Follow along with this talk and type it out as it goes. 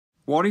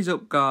What is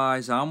up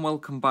guys, and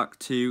welcome back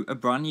to a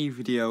brand new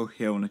video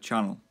here on the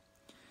channel.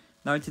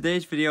 Now in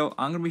today's video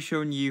I'm going to be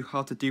showing you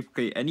how to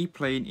duplicate any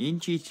plane in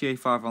GTA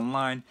 5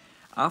 Online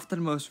after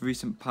the most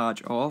recent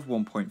patch of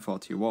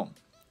 1.421.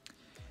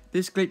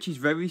 This glitch is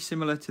very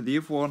similar to the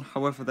other one,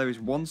 however there is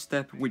one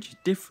step which is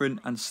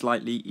different and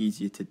slightly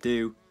easier to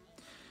do.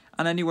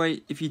 And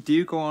anyway, if you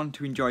do go on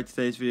to enjoy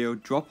today's video,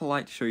 drop a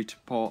like to show your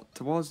support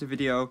towards the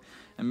video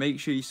and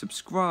make sure you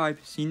subscribe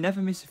so you never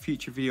miss a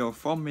future video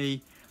from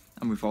me.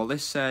 And with all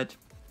this said,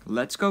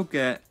 let's go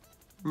get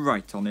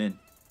right on in.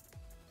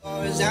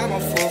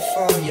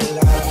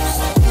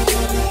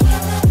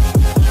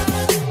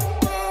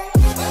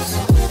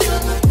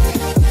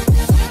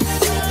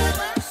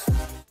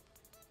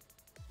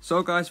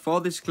 So guys,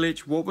 for this glitch,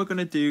 what we're going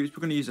to do is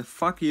we're going to use a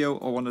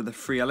Fagio or one of the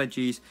free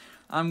elegies,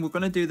 and we're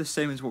going to do the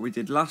same as what we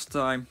did last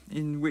time,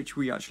 in which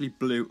we actually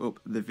blew up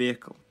the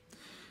vehicle.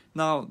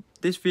 Now,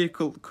 this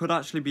vehicle could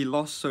actually be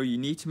lost, so you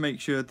need to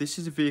make sure this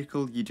is a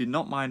vehicle you do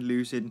not mind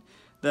losing.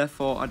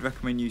 Therefore, I'd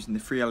recommend using the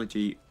free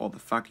elegy or the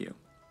Fagio.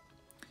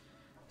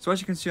 So as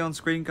you can see on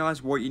screen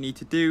guys, what you need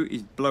to do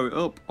is blow it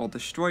up or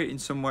destroy it in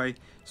some way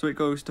so it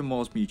goes to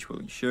Moore's Mutual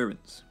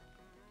Insurance.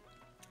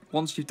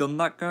 Once you've done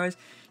that guys,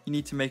 you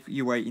need to make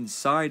your way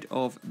inside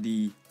of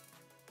the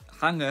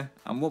hangar,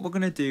 and what we're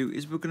going to do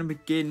is we're going to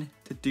begin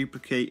to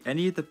duplicate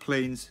any of the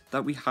planes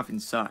that we have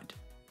inside.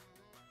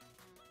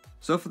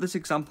 So for this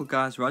example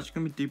guys, we're actually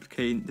going to be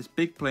duplicating this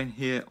big plane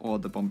here, or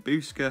the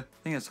Bombuska,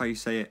 I think that's how you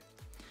say it.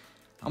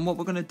 And what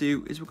we're going to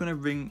do is we're going to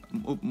ring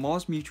up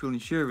Moore's Mutual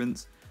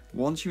Insurance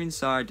once you're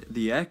inside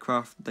the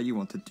aircraft that you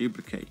want to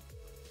duplicate.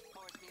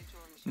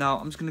 Now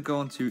I'm just going to go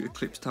on to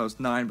Eclipse Towers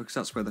 9 because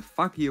that's where the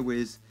Fagio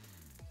is.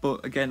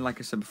 But again, like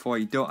I said before,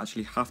 you don't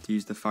actually have to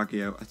use the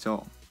Fagio at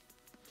all.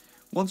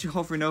 Once you're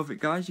hovering over it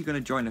guys, you're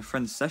going to join a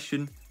friend's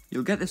session.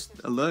 You'll get this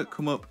alert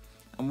come up.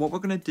 And what we're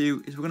going to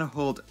do is we're going to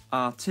hold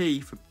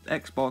RT for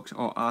Xbox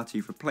or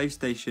RT for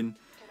PlayStation.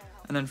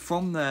 And then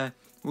from there,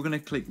 we're going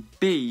to click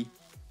B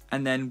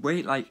and then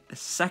wait like a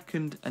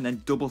second and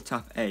then double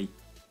tap A.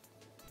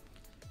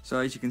 So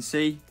as you can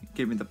see,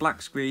 give me the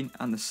black screen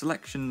and the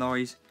selection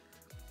noise.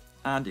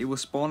 And it will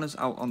spawn us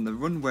out on the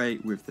runway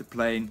with the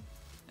plane.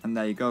 And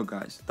there you go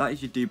guys, that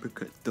is your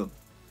duplicate done.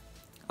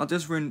 I'll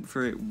just run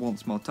through it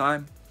once more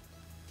time.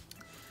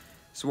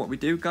 So what we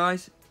do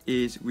guys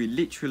is we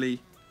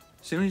literally,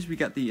 as soon as we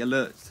get the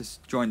alert to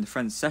join the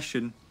friend's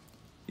session,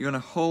 you're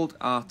going to hold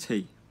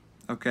RT,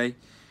 okay?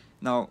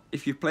 Now,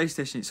 if your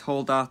PlayStation it's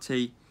hold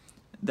RT,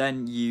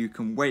 then you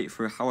can wait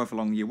for however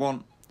long you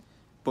want.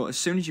 But as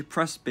soon as you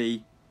press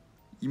B,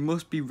 you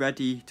must be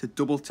ready to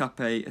double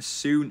tap A as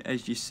soon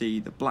as you see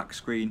the black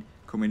screen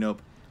coming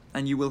up,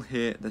 and you will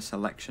hear the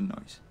selection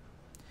noise.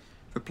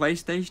 For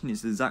PlayStation,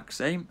 it's the exact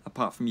same,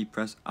 apart from you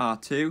press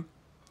R2.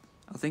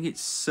 I think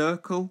it's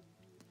circle,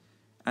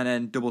 and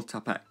then double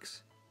tap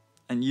X.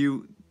 And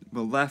you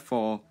will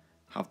therefore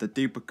have the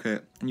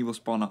duplicate and you will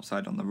spawn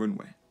outside on the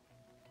runway.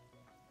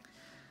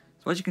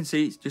 So as you can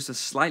see, it's just a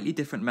slightly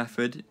different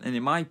method, and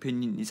in my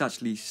opinion it's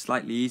actually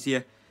slightly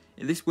easier.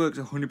 This works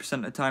 100%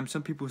 of the time.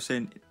 Some people are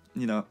saying,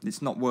 you know,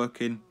 it's not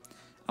working,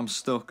 I'm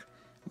stuck.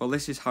 Well,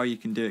 this is how you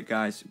can do it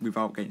guys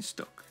without getting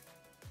stuck.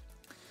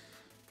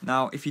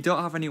 Now if you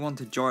don't have anyone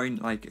to join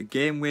like a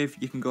game with,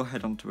 you can go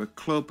ahead onto a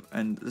club,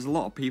 and there's a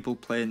lot of people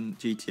playing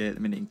GTA at the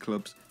minute in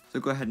clubs,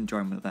 so go ahead and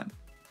join one of them.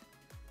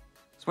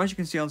 So as you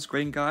can see on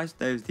screen guys,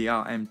 there's the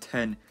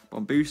RM10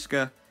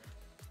 Bombuska,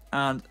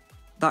 and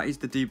that is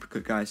the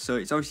duplicate guys. So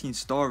it's obviously in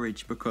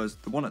storage because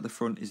the one at the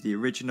front is the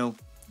original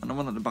and the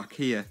one at the back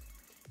here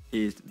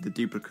is the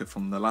duplicate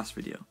from the last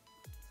video.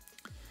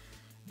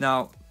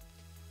 Now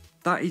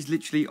that is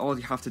literally all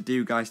you have to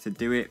do guys to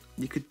do it.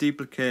 You could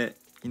duplicate,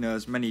 you know,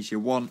 as many as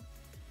you want,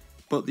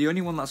 but the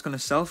only one that's going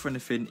to sell for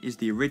anything is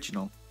the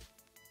original.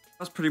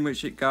 That's pretty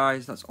much it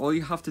guys. That's all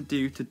you have to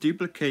do to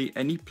duplicate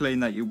any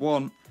plane that you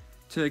want,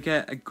 to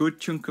get a good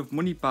chunk of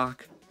money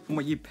back from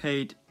what you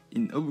paid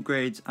in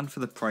upgrades and for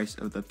the price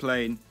of the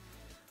plane.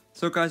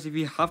 So guys, if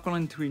you have gone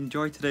on to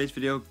enjoy today's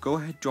video, go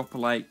ahead, drop a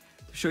like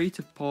to show your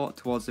support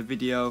towards the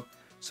video.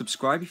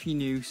 Subscribe if you're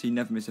new so you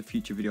never miss a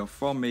future video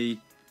from me.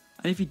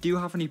 And if you do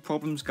have any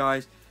problems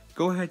guys,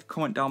 go ahead,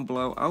 comment down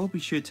below. I will be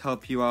sure to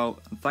help you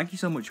out. And thank you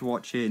so much for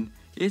watching.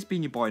 It's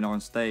been your boy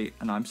Northern State,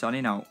 and I'm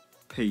signing out.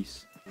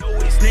 Peace.